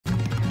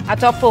Our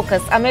top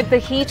focus, amid the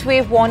heat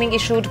wave warning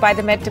issued by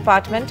the Met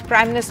Department,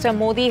 Prime Minister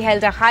Modi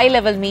held a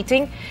high-level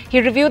meeting. He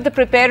reviewed the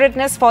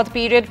preparedness for the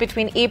period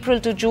between April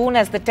to June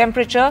as the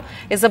temperature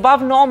is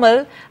above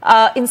normal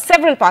in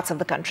several parts of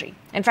the country.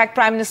 In fact,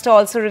 Prime Minister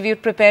also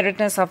reviewed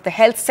preparedness of the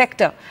health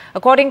sector.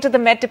 According to the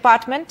Met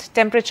Department,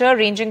 temperature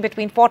ranging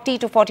between 40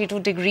 to 42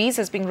 degrees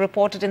is being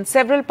reported in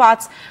several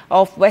parts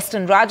of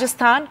western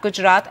Rajasthan,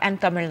 Gujarat and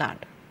Tamil Nadu.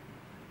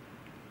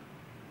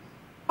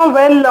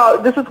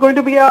 Well, this is going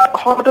to be a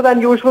hotter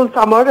than usual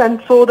summer,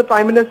 and so the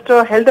Prime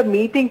Minister held a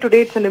meeting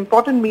today. It's an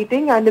important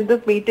meeting, and in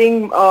this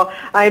meeting,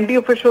 IMD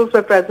officials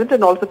were present,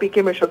 and also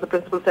PK Mishra, the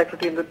Principal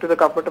Secretary to the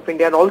Government of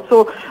India, and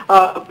also,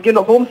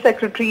 Home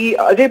Secretary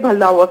Ajay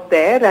Bhalla was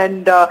there,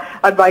 and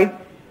advisor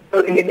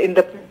in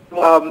the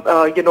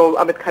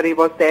Amit Khare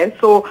was there.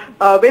 So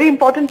very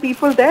important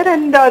people there,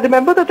 and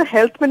remember that the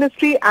Health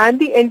Ministry and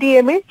the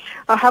NDMA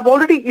have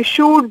already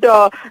issued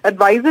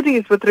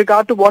advisories with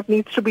regard to what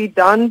needs to be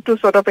done to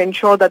sort of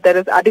ensure that there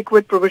is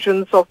adequate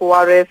provisions of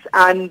ORS,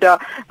 and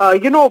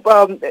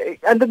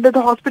and then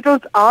the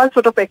hospitals are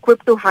sort of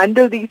equipped to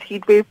handle these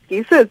heat wave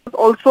cases.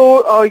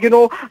 Also,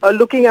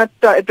 looking at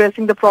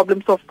addressing the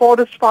problems of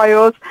forest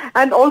fires,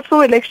 and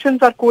also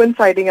elections are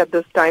coinciding at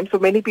this time. So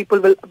many people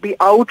will be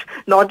out,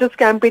 not just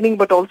campaigning,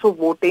 but also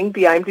voting.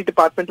 The IMD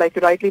department, like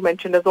you rightly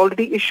mentioned, has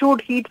already issued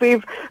heat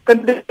wave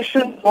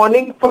condition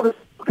warning for the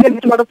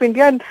part of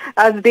India, and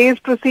as days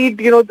proceed,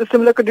 the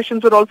similar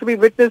conditions will also be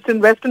witnessed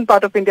in western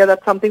part of India.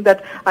 That's something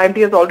that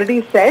IMD has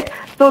already said.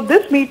 So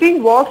this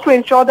meeting was to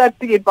ensure that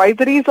the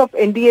advisories of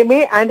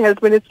NDMA and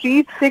Health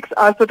Ministry 6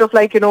 are sort of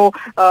like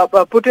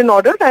put in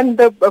order, and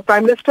the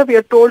Prime Minister, we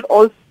are told,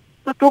 also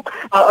took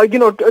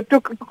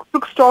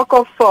stock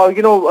of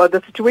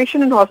the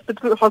situation in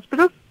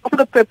hospitals, for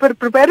the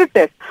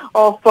preparedness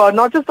of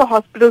not just the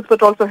hospitals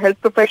but also health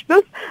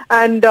professionals,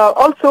 and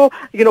also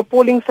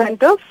polling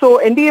centers. So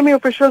NDMA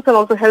officials and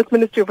also Health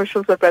Ministry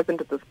officials were present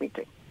at this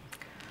meeting.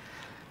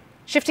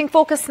 Shifting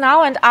focus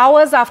now, and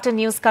hours after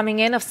news coming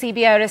in of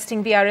CBI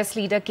arresting BRS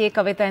leader K.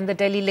 Kavita in the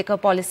Delhi liquor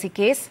policy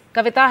case,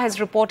 Kavita has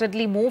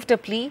reportedly moved a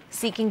plea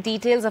seeking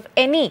details of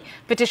any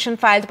petition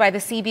filed by the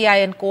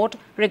CBI in court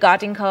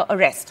regarding her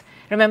arrest.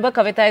 Remember,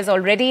 Kavita is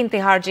already in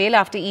Tihar jail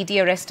after ED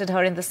arrested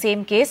her in the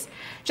same case.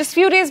 Just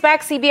few days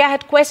back, CBI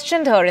had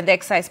questioned her in the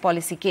excise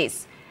policy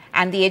case,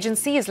 and the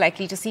agency is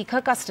likely to seek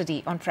her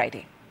custody on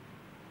Friday.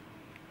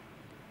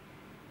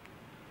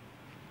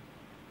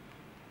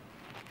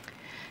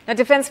 Now,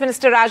 Defence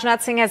Minister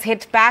Rajnath Singh has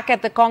hit back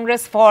at the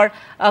Congress for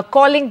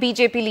calling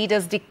BJP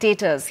leaders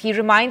dictators. He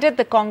reminded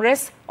the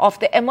Congress of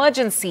the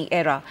emergency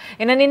era.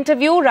 In an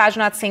interview,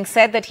 Rajnath Singh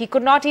said that he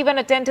could not even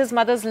attend his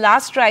mother's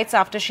last rites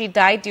after she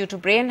died due to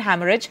brain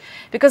hemorrhage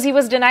because he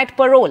was denied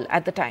parole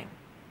at the time.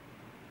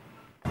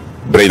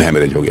 Brain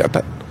hemorrhage हो गया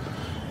था,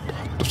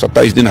 तो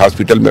 27 दिन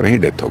hospital में रही,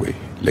 death हो गई,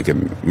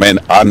 लेकिन मैं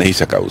आ नहीं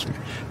सका उसमें,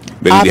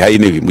 मेरी रिहाई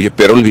नहीं हुई, मुझे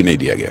पेरोल भी नहीं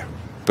दिया गया,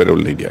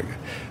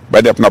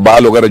 मैंने अपना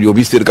बाल वगैरह जो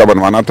भी सिर का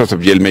बनवाना था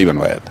सब जेल में ही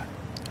बनवाया था।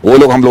 वो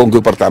लोग हम लोगों के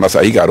ऊपर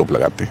तानाशाही का आरोप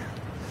लगाते हैं।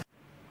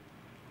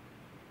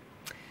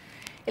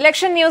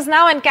 Election news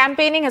now, and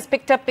campaigning has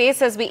picked up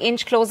pace as we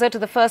inch closer to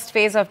the first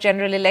phase of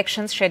general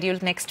elections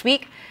scheduled next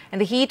week. And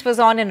the heat was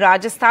on in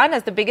Rajasthan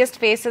as the biggest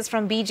faces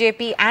from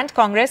BJP and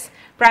Congress,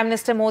 Prime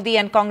Minister Modi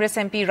and Congress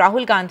MP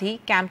Rahul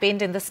Gandhi,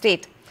 campaigned in the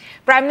state.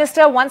 Prime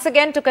Minister once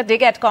again took a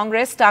dig at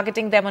Congress,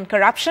 targeting them on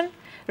corruption.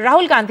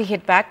 Rahul Gandhi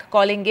hit back,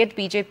 calling it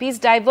BJP's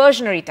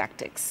diversionary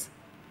tactics.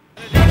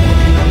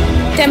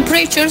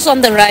 Temperatures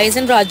on the rise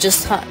in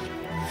Rajasthan.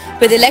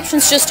 With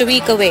elections just a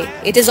week away,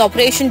 it is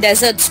Operation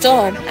Desert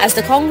Storm as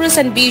the Congress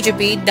and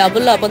BJP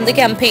double up on the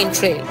campaign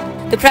trail.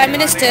 The Prime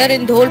Minister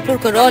in Dholpur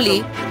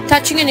Karoli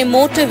touching an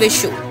emotive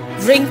issue,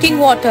 drinking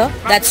water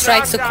that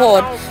strikes a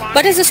chord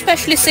but is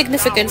especially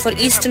significant for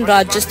eastern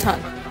Rajasthan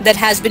that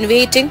has been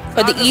waiting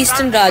for the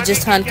eastern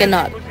Rajasthan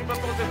Canal.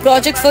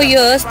 Project for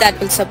years that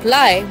will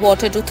supply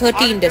water to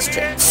 13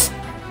 districts.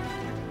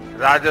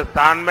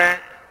 Rajasthan में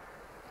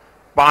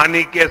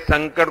पानी के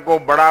संकट को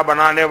बड़ा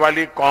बनाने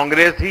वाली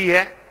कांग्रेस ही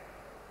है।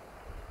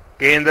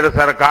 केंद्र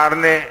सरकार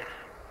ने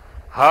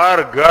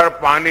हर घर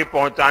पानी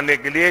पहुंचाने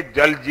के लिए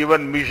जल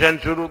जीवन मिशन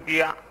शुरू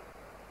किया,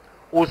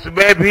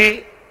 उसमें भी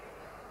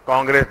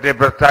कांग्रेस ने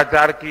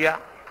भ्रष्टाचार किया।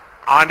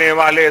 आने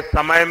वाले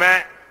समय में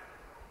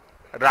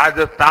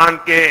राजस्थान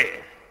के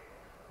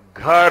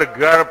घर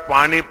घर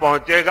पानी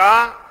पहुंचेगा,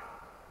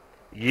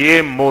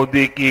 ये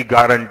मोदी की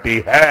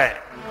गारंटी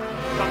है।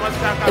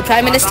 The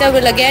Prime Minister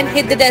will again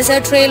hit the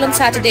desert trail on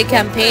Saturday,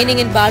 campaigning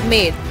in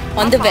Barmer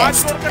on the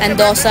west and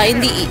Dausa in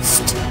the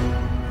east.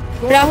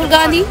 Rahul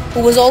Gandhi,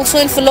 who was also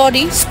in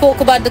Falodi,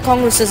 spoke about the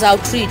Congress's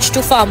outreach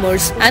to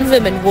farmers and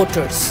women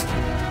voters.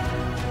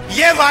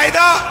 ये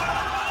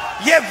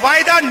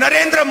वायदा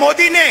नरेंद्र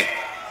मोदी ने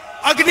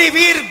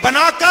अग्निवीर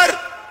बनाकर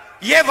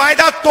ये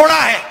वायदा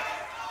तोड़ा है,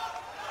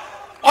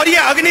 और ये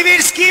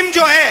अग्निवीर स्कीम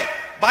जो है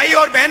भाई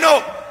और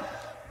बहनों,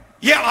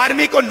 ये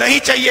आर्मी को नहीं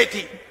चाहिए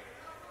थी।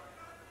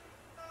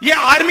 ये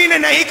आर्मी ने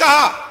नहीं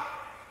कहा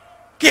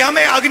कि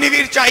हमें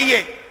अग्निवीर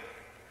चाहिए,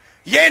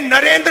 ये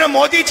नरेंद्र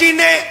मोदी जी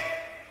ने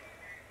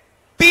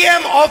पीएम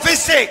सीएम ऑफिस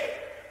से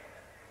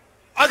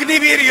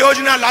अग्निवीर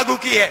योजना लागू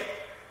की है।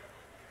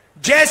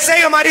 जैसे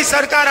ही हमारी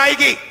सरकार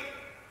आएगी,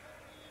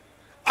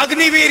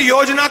 अग्निवीर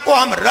योजना को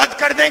हम रद्द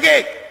कर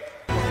देंगे।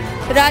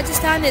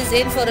 Rajasthan is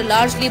in for a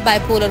largely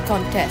bipolar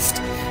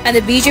contest, and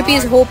the BJP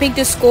is hoping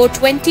to score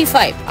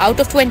 25 out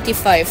of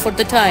 25 for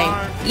the time,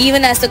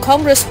 even as the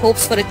Congress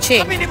hopes for a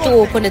change to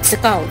open its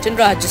account in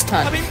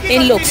Rajasthan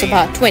in Lok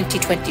Sabha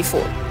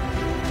 2024.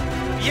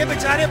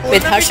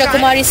 With Harsha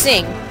Kumari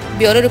Singh,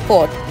 Bureau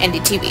Report,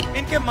 NDTV.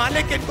 इनके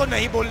मालिक इनको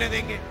नहीं बोलने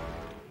देंगे।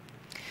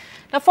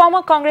 Now,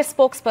 former Congress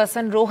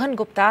spokesperson Rohan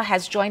Gupta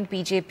has joined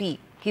BJP.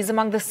 He's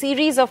among the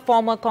series of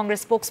former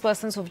Congress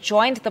spokespersons who've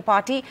joined the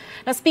party.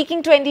 Now,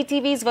 speaking to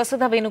NDTV's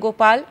Vasudha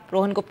Venugopal,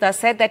 Rohan Gupta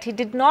said that he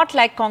did not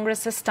like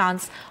Congress's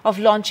stance of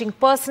launching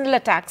personal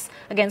attacks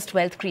against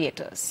wealth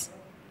creators.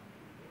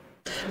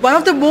 One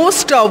of the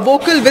most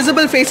vocal,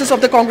 visible faces of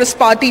the Congress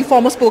party,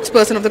 former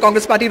spokesperson of the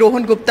Congress party,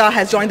 Rohan Gupta,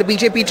 has joined the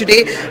BJP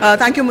today.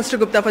 Thank you, Mr.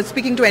 Gupta, for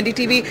speaking to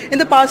NDTV. In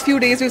the past few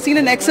days, we've seen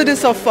an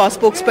exodus of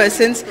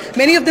spokespersons.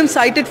 Many of them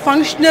cited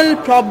functional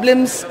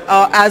problems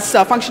as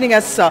functioning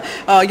as,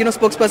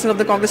 spokesperson of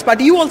the Congress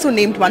party. You also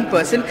named one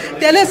person.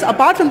 Tell us,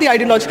 apart from the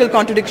ideological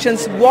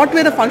contradictions, what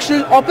were the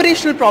functional,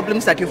 operational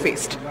problems that you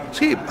faced?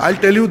 See, I'll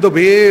tell you the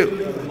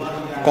way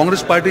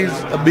Congress party is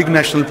a big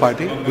national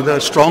party with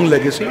a strong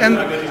legacy, and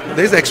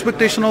there is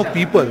expectation of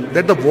people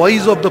that the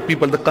voice of the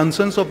people, the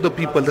concerns of the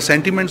people, the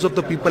sentiments of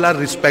the people are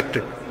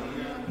respected.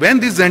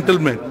 When this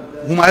gentleman,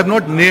 whom I have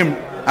not named,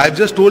 I have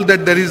just told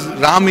that there is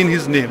Ram in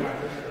his name,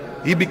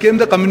 he became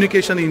the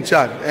communication in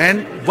charge,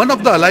 and one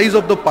of the allies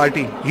of the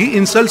party, he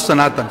insults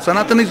Sanatan.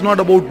 Sanatan is not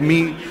about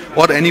me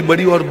or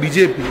anybody or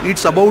BJP,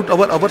 it's about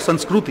our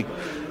Sanskruti.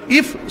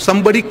 If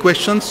somebody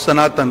questions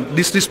Sanatan,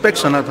 disrespects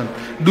Sanatan,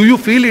 do you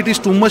feel it is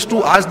too much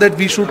to ask that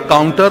we should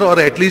counter or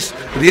at least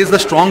raise the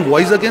strong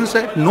voice against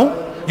that? No.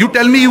 You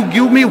tell me, you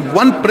give me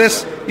one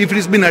press if it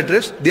has been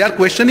addressed. They are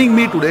questioning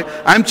me today.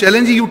 I am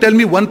challenging you, tell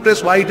me one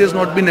press why it has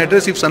not been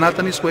addressed if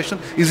Sanatan is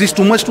questioned. Is this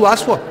too much to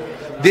ask for?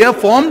 They have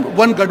formed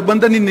one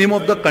Gadbandhan in name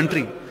of the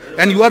country.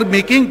 And you are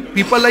making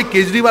people like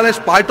Kejriwal as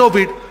part of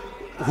it,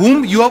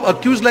 whom you have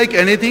accused like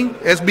anything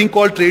as being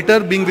called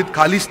traitor, being with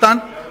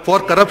Khalistan, for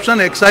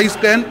corruption, excise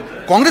can.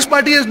 Congress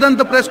party has done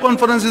the press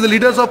conferences, the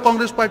leaders of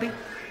Congress party.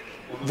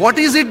 What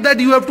is it that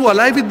you have to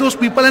ally with those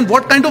people, and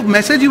what kind of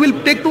message you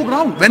will take to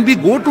ground? When we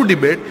go to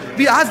debate,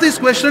 we ask this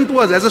question to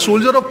us. As a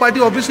soldier of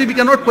party, obviously we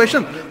cannot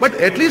question. But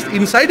at least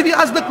inside we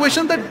ask the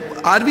question that,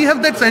 are we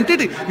have that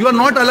sanctity? You are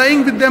not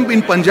allying with them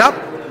in Punjab.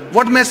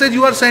 What message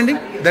you are sending?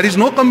 There is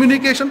no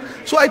communication.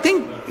 So I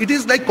think it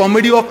is like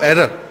comedy of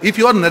error. If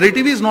your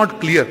narrative is not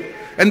clear,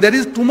 and there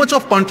is too much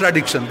of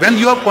contradiction. When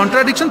you have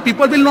contradiction,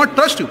 people will not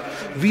trust you.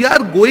 We are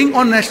going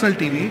on national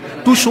TV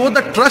to show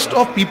the trust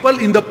of people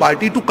in the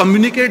party, to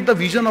communicate the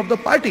vision of the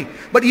party.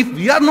 But if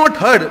we are not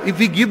heard, if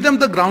we give them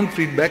the ground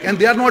feedback and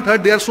they are not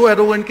heard, they are so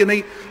arrogant कि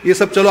नहीं ये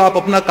सब चलो आप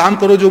अपना काम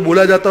करो जो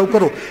बोला जाता है वो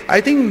करो. I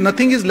think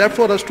nothing is left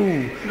for us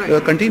to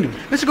continue.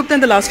 Mr. Gupta, in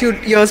the last few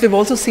years, we've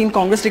also seen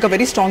Congress take a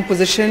very strong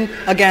position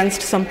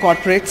against some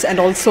corporates and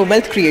also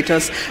wealth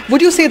creators.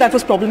 Would you say that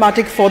was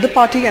problematic for the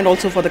party and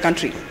also for the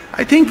country?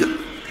 I think,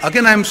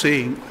 again I am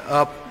saying,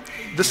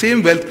 the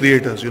same wealth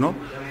creators,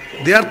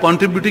 they are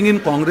contributing in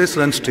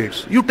Congress-run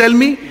states. You tell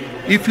me,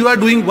 if you are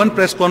doing one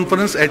press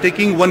conference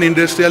attacking one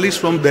industrialist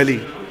from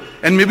Delhi,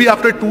 and maybe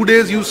after 2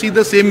 days you see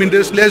the same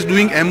industrialist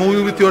doing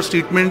MOU with your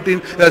statement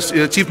in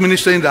Chief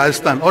Minister in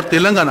Rajasthan or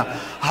Telangana,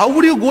 how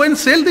would you go and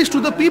sell this to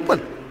the people?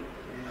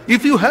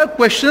 If you have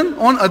question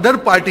on other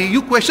party,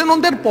 you question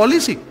on their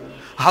policy.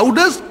 How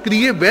does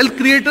wealth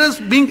creators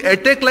being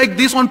attacked like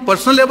this on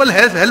personal level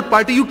has helped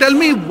party? You tell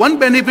me one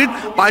benefit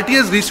party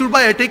has received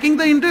by attacking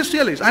the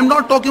industrialists. I'm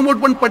not talking about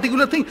one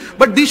particular thing,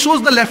 but this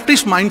shows the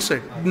leftist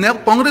mindset.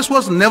 Congress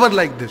was never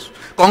like this.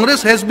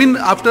 Congress has been,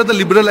 after the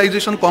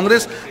liberalization,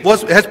 Congress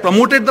has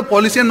promoted the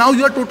policy, and now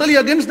you are totally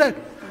against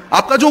that.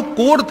 आपका जो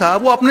code था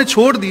वो आपने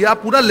छोड़ दिया,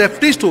 आप पूरा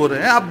leftist हो रहे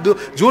हैं,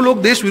 आप जो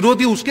लोग देश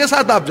विरोधी उसके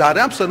साथ आप जा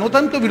रहे हैं, आप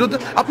सनातन के विरोध,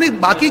 आपने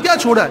बाकी क्या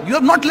छोड़ा? You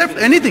have not left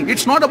anything.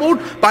 It's not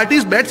about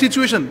party's bad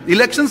situation.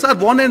 Elections are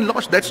won and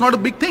lost. That's not a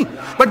big thing.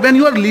 But when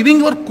you are leaving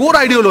your core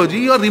ideology,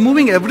 you are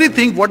removing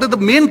everything. What are the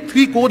main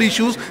 3 core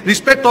issues?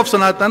 Respect of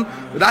Sanatan,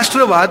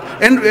 Rashtravad,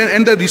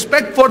 and the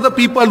respect for the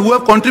people who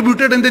have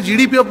contributed in the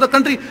GDP of the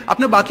country.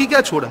 आपने बाकी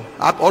क्या छोड़ा?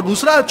 आप और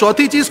दूसरा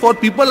चौथी चीज, for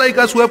people like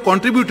us who have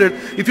contributed,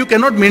 if you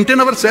cannot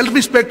maintain our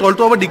self-respect,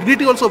 also our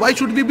dignity also, why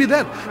should we be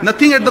there?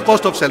 Nothing at the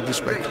cost of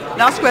self-respect.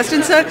 Last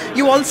question, sir.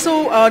 You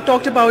also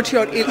talked about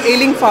your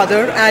ailing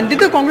father, and did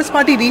the Congress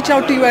party reach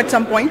out to you at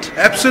some point?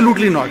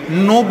 Absolutely not.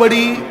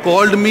 Nobody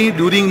called me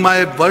during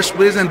my worst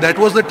days, and that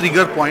was the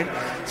trigger point.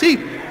 See,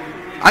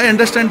 I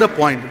understand the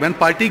point. When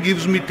party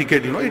gives me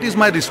ticket, it is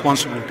my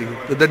responsibility.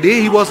 The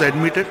day he was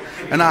admitted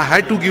and I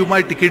had to give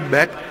my ticket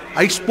back,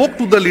 I spoke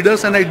to the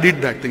leaders and I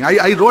did that thing.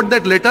 I wrote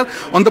that letter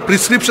on the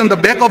prescription, the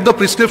back of the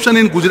prescription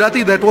in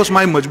Gujarati. That was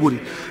my majburi.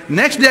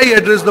 Next day I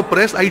addressed the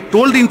press. I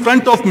told in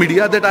front of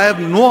media that I have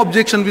no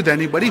objection with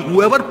anybody.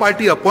 Whoever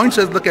party appoints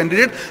as the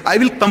candidate, I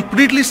will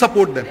completely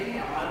support them.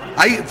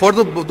 For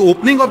the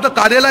opening of the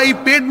Karyalaya, I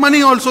paid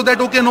money also that,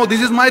 okay, no,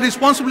 this is my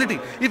responsibility.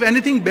 If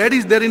anything bad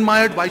is there in my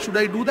head, why should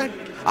I do that?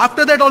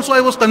 After that also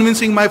I was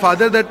convincing my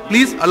father that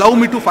please allow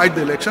me to fight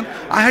the election.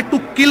 I had to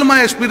kill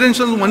my aspirations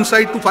on one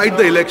side to fight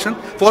the election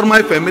for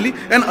my family,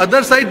 and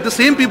other side the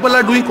same people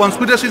are doing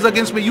conspiracies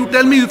against me. You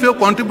tell me, if you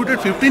have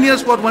contributed 15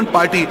 years for one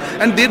party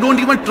and they don't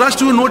even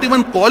trust you, not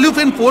even call you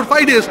in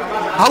 4-5 days,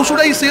 how should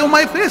I save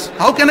my face?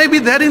 How can I be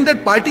there in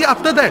that party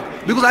after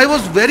that? Because I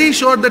was very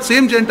sure that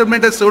same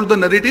gentleman has sold the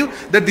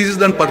narrative that this is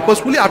done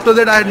purposefully. After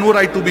that I had no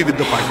right to be with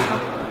the party.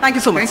 Thank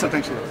you so much.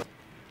 Thank you.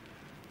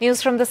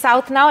 News from the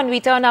south now, and we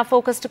turn our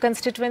focus to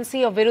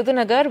constituency of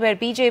Virudhunagar, where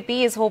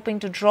BJP is hoping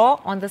to draw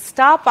on the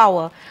star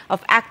power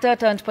of actor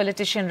turned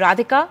politician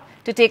Radhika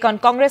to take on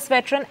Congress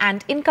veteran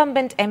and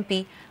incumbent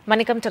MP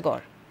Manikam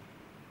Tagore.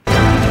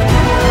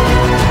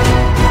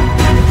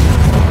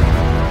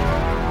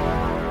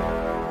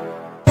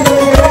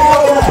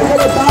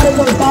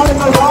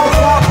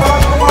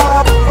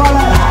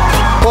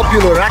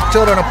 Popular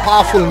actor and a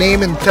powerful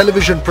name in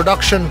television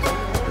production,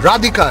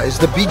 Radhika is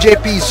the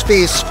BJP's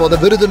face for the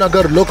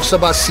Virudhunagar Lok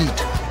Sabha seat.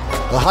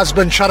 Her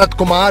husband Sharat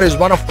Kumar is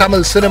one of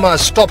Tamil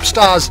cinema's top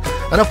stars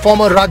and a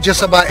former Rajya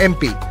Sabha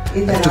MP.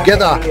 And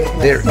together,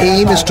 their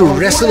aim is to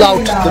wrestle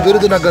out the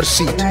Virudhunagar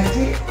seat.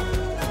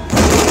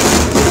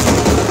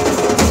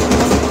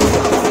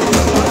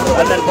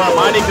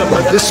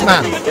 This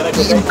man,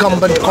 the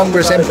incumbent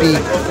Congress MP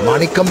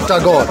Manikam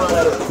Tagore,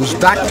 who's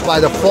backed by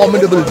the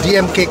formidable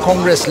DMK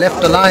Congress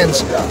left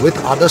alliance with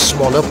other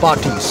smaller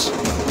parties.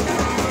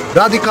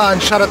 Radhika and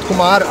Sharat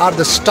Kumar are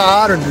the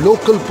star and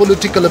local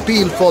political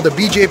appeal for the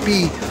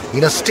BJP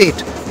in a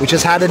state which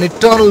has had an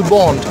eternal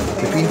bond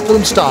between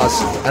film stars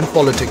and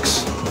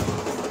politics.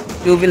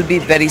 You will be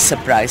very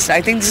surprised.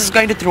 I think this is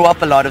going to throw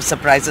up a lot of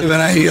surprises. When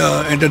I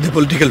entered the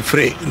political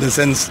fray, in the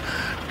sense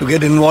to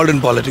get involved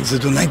in politics,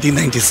 it was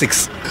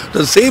 1996.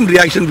 The same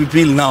reaction we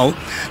feel now,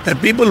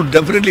 that people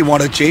definitely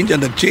want a change,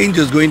 and the change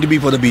is going to be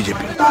for the BJP.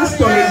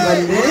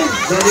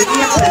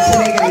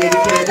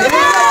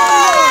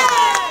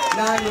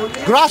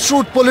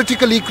 Grassroots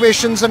political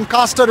equations and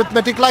caste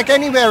arithmetic, like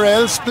anywhere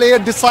else, play a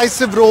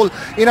decisive role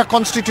in a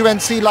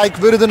constituency like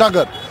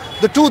Virudhunagar.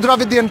 The two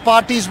Dravidian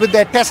parties with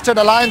their tested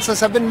alliances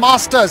have been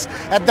masters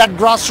at that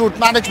grassroots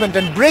management,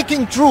 and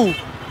breaking through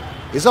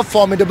is a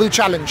formidable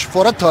challenge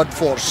for a third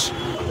force.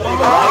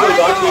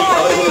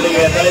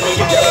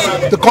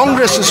 The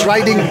Congress is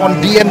riding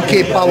on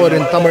DMK power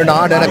in Tamil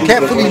Nadu and a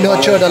carefully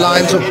nurtured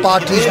alliance of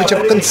parties which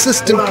have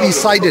consistently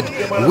sided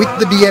with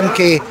the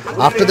DMK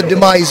after the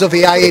demise of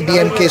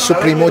AIA-DMK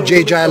Supremo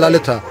J.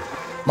 Jayalalitha.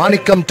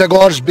 Manikam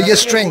Tagore's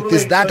biggest strength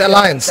is that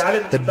alliance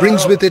that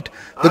brings with it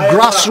the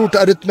grassroots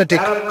arithmetic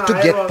to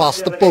get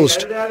past the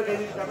post.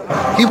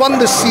 He won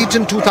this seat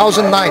in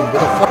 2009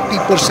 with a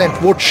 40%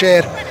 vote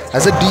share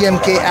as a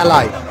DMK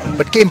ally,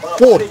 but came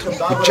fourth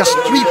with just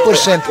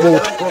 3%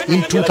 vote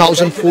in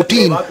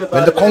 2014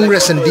 when the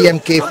Congress and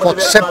DMK fought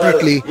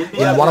separately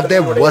in one of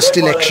their worst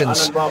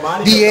elections.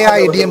 The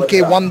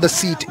AIA-DMK won the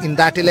seat in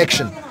that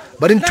election,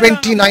 but in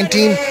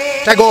 2019,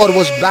 Tagore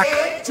was back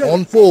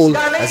on poll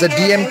as a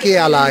DMK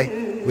ally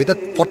with a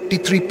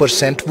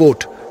 43%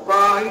 vote.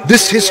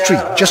 This history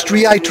just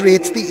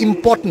reiterates the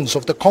importance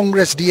of the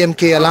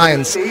Congress-DMK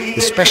alliance,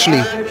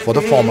 especially for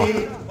the former.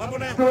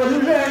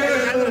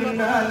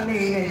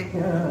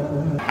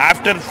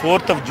 After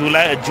 4th of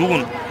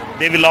June,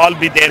 they will all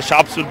be, their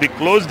shops will be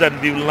closed, and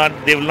we will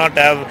have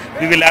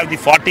the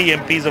 40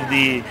 MPs of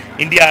the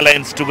India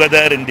Alliance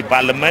together in the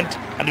parliament,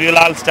 and we will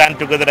all stand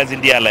together as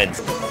India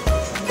Alliance.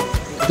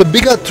 The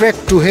bigger threat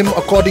to him,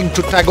 according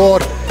to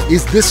Tagore,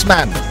 is this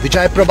man,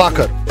 Vijay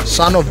Prabhakar,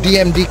 son of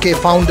DMDK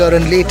founder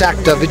and late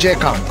actor Vijay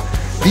Kant.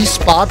 These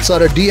parts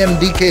are a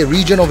DMDK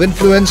region of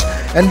influence,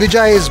 and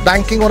Vijay is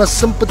banking on a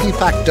sympathy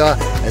factor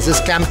as his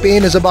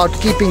campaign is about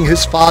keeping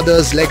his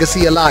father's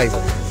legacy alive.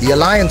 The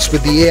alliance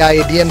with the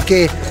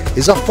AIA-DMK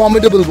is a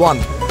formidable one,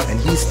 and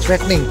he's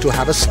threatening to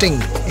have a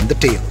sting in the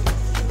tail.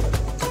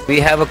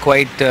 We have a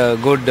quite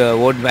good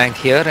vote bank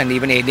here, and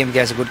even ADMK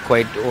has a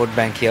quite vote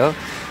bank here.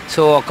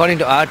 So according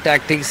to our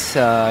tactics,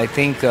 I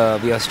think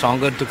we are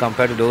stronger to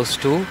compare to those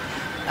two.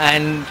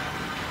 And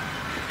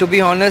to be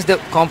honest, the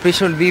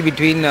competition will be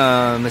between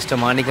Mr.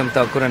 Manikam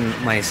Tagore and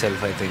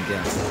myself, I think,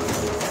 yeah.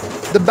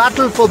 The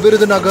battle for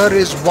Virudhunagar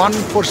is one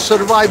for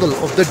survival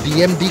of the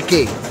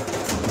DMDK,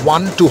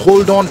 one to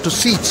hold on to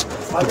seats,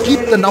 to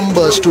keep the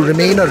numbers to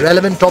remain a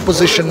relevant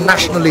opposition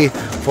nationally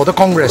for the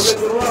Congress,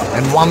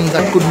 and one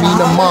that could mean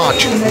a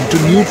march into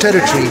new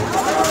territory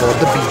for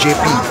the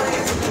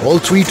BJP. All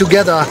three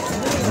together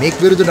make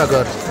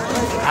Virudhunagar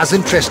as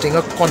interesting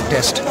a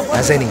contest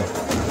as any.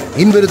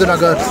 In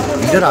Virudhunagar,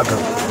 Leader Raghav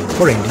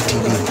for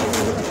NDTV.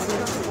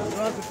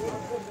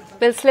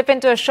 We'll slip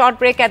into a short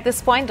break at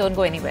this point. Don't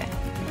go anywhere.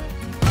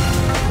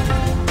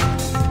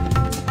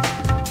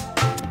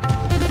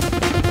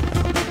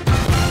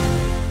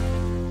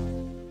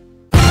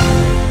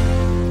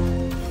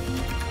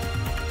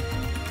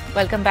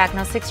 Welcome back.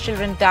 Now, 6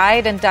 children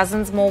died and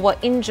dozens more were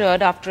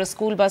injured after a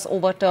school bus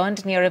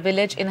overturned near a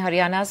village in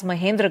Haryana's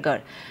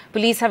Mahendragarh.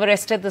 Police have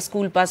arrested the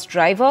school bus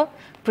driver,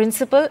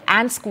 principal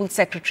and school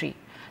secretary.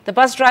 The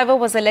bus driver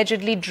was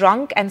allegedly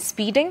drunk and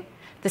speeding.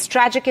 This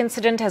tragic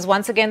incident has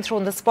once again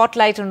thrown the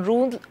spotlight on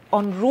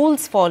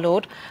rules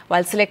followed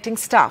while selecting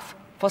staff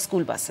for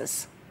school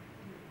buses.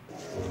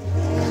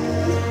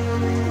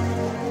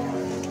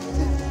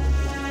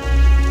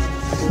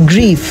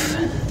 Grief,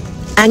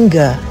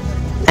 anger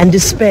and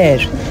despair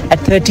at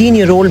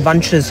 13-year-old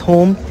Vansh's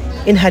home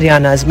in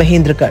Haryana's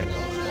Mahendragarh.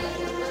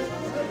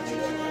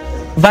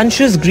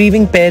 Vansh's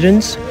grieving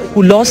parents,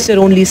 who lost their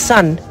only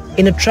son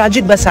in a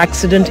tragic bus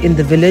accident in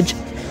the village,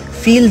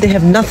 feel they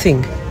have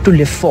nothing to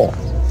live for.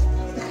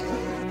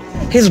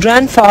 His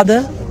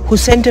grandfather, who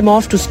sent him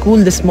off to school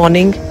this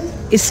morning,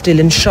 is still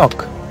in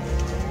shock.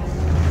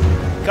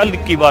 कल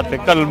की बात है,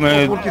 कल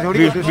मैं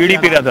बीड़ी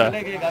P रहा था,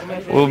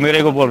 वो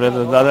मेरे को बोल रहा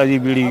था दादाजी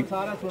बीड़ी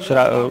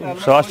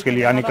स्वास्थ्य के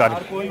लिए हानिकारक।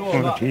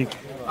 ठीक,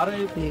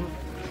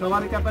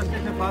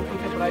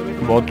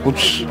 बहुत कुछ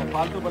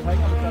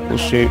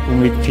उससे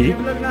उम्मीद थी,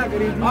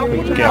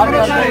 क्या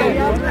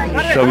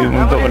सभी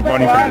मुद्दों पर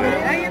पानी फिर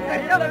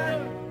गया।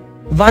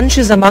 Vansh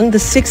is among the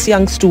 6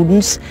 young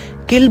students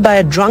killed by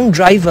a drunk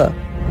driver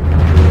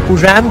who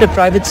rammed a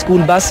private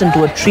school bus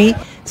into a tree,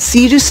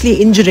 seriously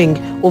injuring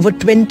over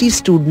 20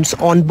 students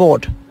on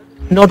board.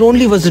 Not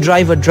only was the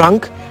driver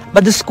drunk,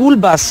 but the school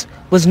bus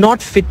was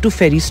not fit to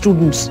ferry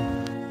students.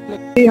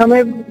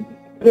 हमें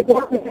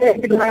report मिली है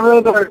कि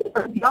driver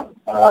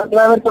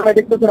को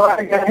medical करवाया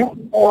गया है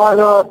और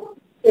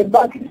इस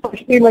बात की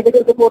पुष्टि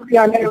मेडिकल रिपोर्ट के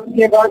आने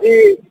के बाद ही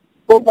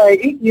हो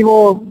पाएगी कि वो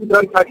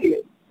ड्रग था कि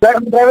नहीं।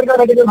 ड्राइवर का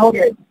मेडिकल हो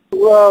गया,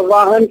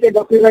 वाहन के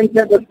डॉक्यूमेंट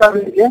है,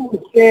 दस्तावेज है,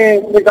 उसके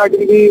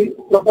रिगार्डिंग भी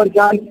प्रॉपर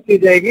जांच की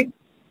जाएगी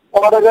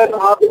और अगर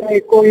आपने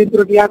कोई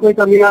त्रुटियां कोई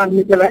कमियां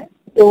निकल आए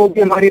तो वो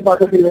भी हमारी पास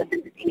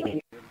से।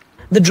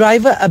 The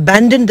driver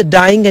abandoned the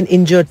dying and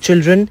injured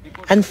children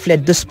and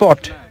fled the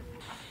spot.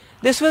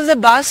 This was a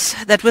bus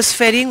that was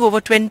ferrying over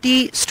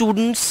 20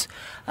 students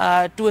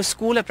to a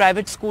school, a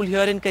private school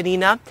here in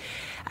Kanina.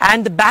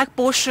 And the back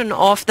portion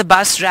of the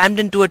bus rammed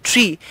into a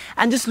tree.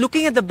 And just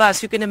looking at the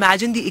bus, you can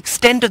imagine the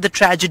extent of the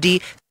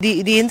tragedy.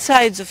 The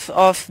insides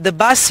of the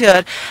bus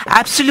here,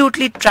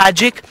 absolutely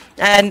tragic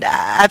and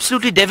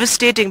absolutely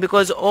devastating,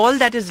 because all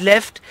that is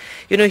left,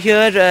 you know,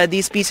 here,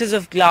 these pieces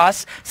of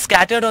glass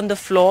scattered on the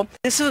floor.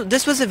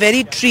 This was the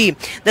very tree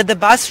that the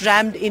bus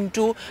rammed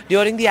into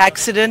during the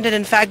accident, and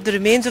in fact the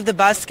remains of the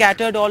bus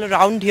scattered all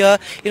around here,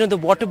 you know, the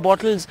water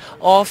bottles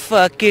of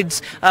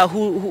kids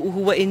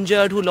who were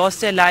injured, who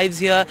lost their lives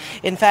here.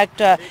 In fact,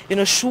 you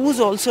know, shoes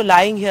also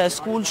lying here,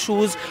 school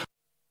shoes.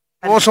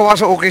 वो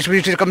 100 की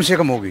speed कम से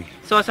कम होगी,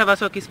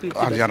 100 की speed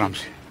आराम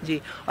से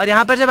जी। और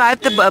यहाँ पर जब आए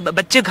तो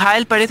बच्चे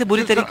घायल पड़े थे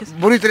बुरी तरह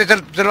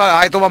चल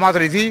आए तो वहाँ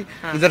रही थी।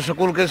 हाँ। इधर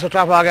स्कूल के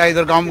स्टाफ आ गया,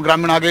 इधर गांव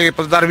ग्रामीण आ गए,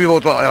 पसदार भी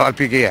बहुत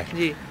पी के है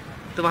जी।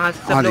 तो वहाँ से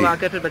सब लोग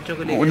आकर फिर बच्चों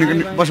को ले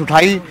बस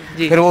उठाई,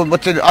 फिर वो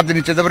बच्चे आधे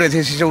नीचे दब रहे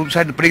थे, शीशे उस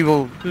साइड पड़ी,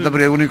 वो दब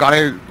रहे, उन्हें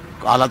काले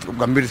हालत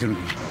गंभीर थी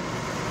उनकी।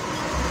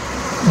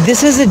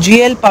 This is a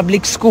GL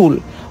public school,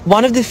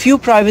 one of the few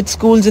private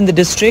schools in the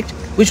district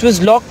which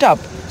was locked up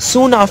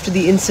soon after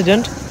the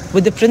incident,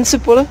 with the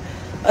principal,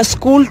 a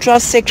school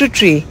trust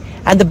secretary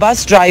and the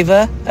bus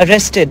driver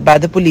arrested by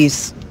the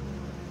police.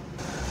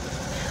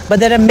 But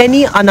there are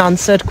many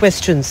unanswered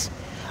questions.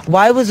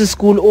 Why was the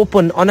school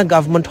open on a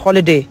government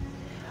holiday?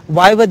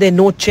 Why were there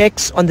no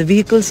checks on the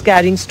vehicles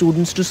carrying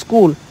students to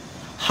school?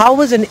 How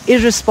was an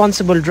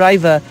irresponsible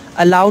driver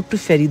allowed to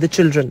ferry the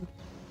children?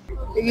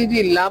 देखिए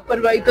जी,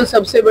 लापरवाही तो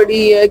सबसे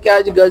बड़ी है कि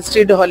आज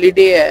gazetted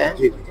holiday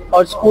है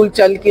और स्कूल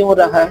चल क्यों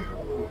रहा है।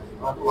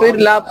 फिर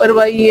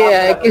लापरवाही ये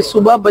है कि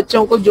सुबह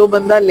बच्चों को जो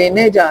बंदा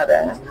लेने जा रहा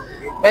है,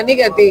 मैं नहीं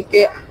कहती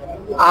कि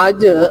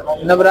आज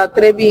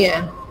नवरात्रे भी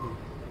हैं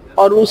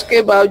और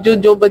उसके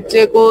बावजूद जो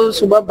बच्चे को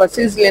सुबह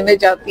बसेस लेने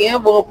जाती हैं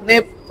वो अपने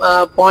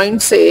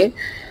पॉइंट से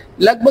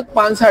लगभग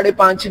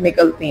 5-5:30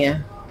 निकलती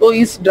हैं। तो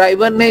इस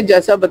ड्राइवर ने,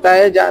 जैसा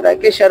बताया जा रहा है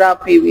कि शराब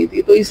पी हुई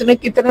थी, तो इसने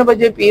कितने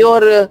बजे पी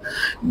और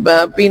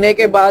पीने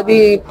के बाद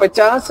ही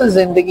 50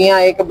 जिंदगियां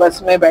एक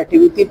बस में बैठी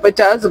हुई थी,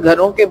 50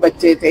 घरों के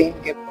बच्चे थे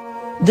इनके।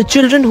 The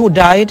children who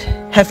died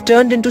have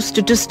turned into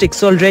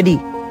statistics already,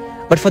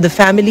 but for the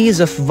families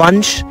of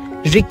Vansh,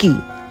 Ricky,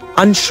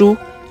 Anshu,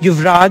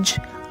 Yuvraj,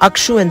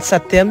 Akshu and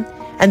Satyam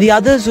and the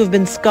others who have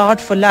been scarred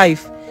for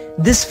life,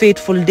 this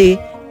fateful day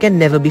can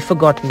never be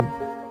forgotten.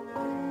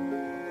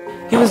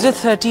 He was just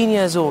 13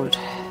 years old.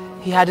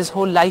 He had his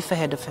whole life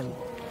ahead of him.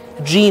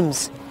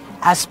 Dreams,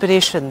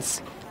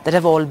 aspirations that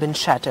have all been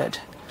shattered.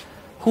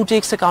 Who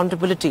takes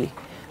accountability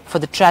for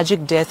the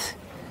tragic death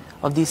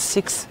of these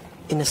 6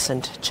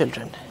 innocent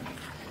children?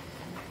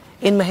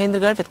 In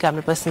Mahendragarh with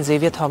camera person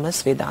Xavier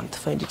Thomas, Vedant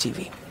for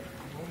NDTV.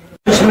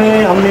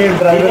 इसमें हमने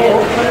driver को,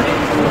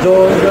 जो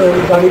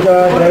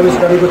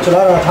गाड़ी को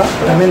चला रहा था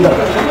धर्मेंद्र,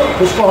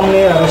 उसको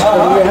हमने अरेस्ट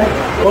कर लिया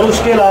है और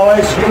उसके अलावा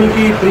स्कूल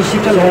की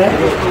प्रिंसिपल है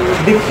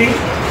डिप्टी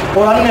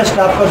और अन्य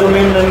स्टाफ का जो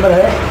मेन मेंबर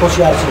है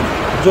होशियार सिंह,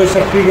 जो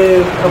सेक्रेटरी के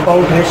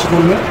अकाउंट है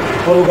स्कूल में,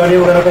 और वो गाड़ी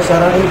वगैरह का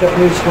सारा इनकी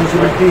अपनी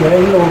रिस्पॉन्सिबिलिटी है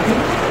इन लोगों की,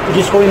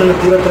 जिसको इन्होंने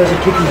पूरा तरह से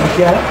ठीक नहीं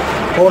किया है।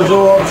 और जो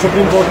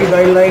सुप्रीम कोर्ट की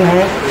गाइडलाइन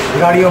है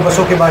गाड़ियों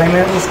बसों के बारे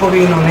में, उसको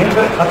भी इन्होंने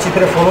अच्छी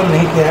तरह फॉलो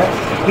नहीं किया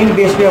है। इन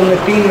बेस पे हमने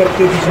 3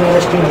 व्यक्तियों की इसमें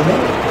अरेस्टिंग हमने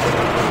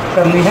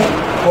कर ली है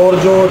और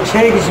जो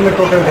 6 इसमें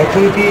टोटल डेथ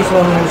हुई थी,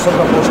 इसमें हमने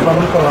सबका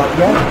पोस्टमार्टम करवा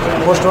दिया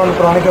है। पोस्टमार्टम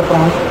कराने के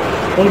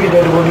उपरांत उनकी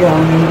डेड बॉडी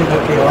हमने उनके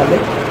घर के हवाले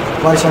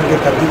वारिसान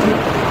के कर दी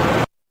थी।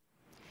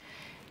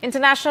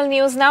 International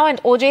news now,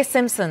 and O.J.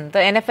 Simpson,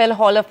 the NFL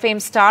Hall of Fame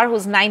star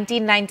whose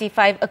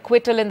 1995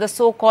 acquittal in the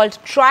so-called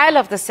trial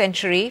of the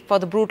century for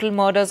the brutal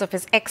murders of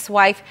his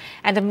ex-wife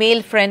and a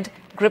male friend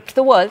gripped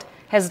the world,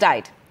 has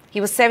died.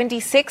 He was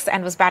 76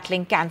 and was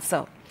battling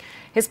cancer.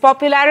 His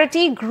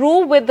popularity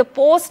grew with the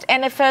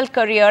post-NFL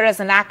career as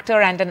an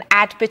actor and an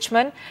ad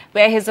pitchman,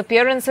 where his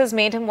appearances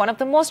made him one of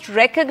the most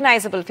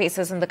recognizable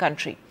faces in the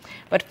country.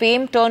 But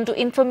fame turned to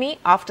infamy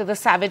after the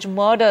savage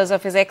murders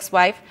of his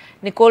ex-wife,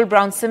 Nicole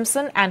Brown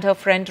Simpson, and her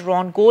friend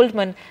Ron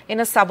Goldman in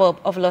a suburb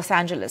of Los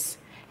Angeles.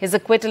 His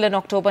acquittal in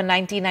October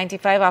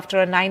 1995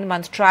 after a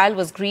 9-month trial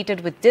was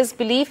greeted with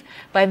disbelief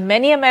by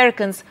many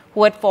Americans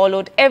who had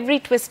followed every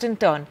twist and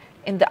turn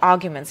in the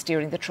arguments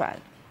during the trial.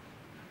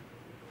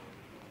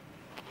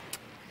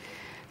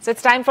 So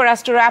it's time for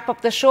us to wrap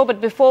up the show. But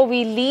before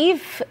we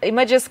leave,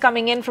 images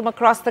coming in from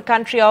across the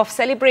country of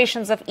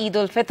celebrations of Eid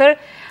ul-Fitr.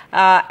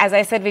 As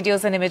I said,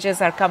 videos and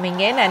images are coming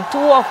in. And 2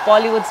 of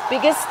Bollywood's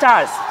biggest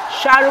stars,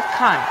 Shah Rukh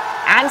Khan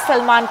and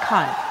Salman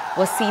Khan,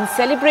 were seen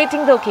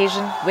celebrating the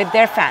occasion with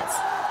their fans.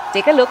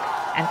 Take a look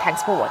and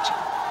thanks for watching.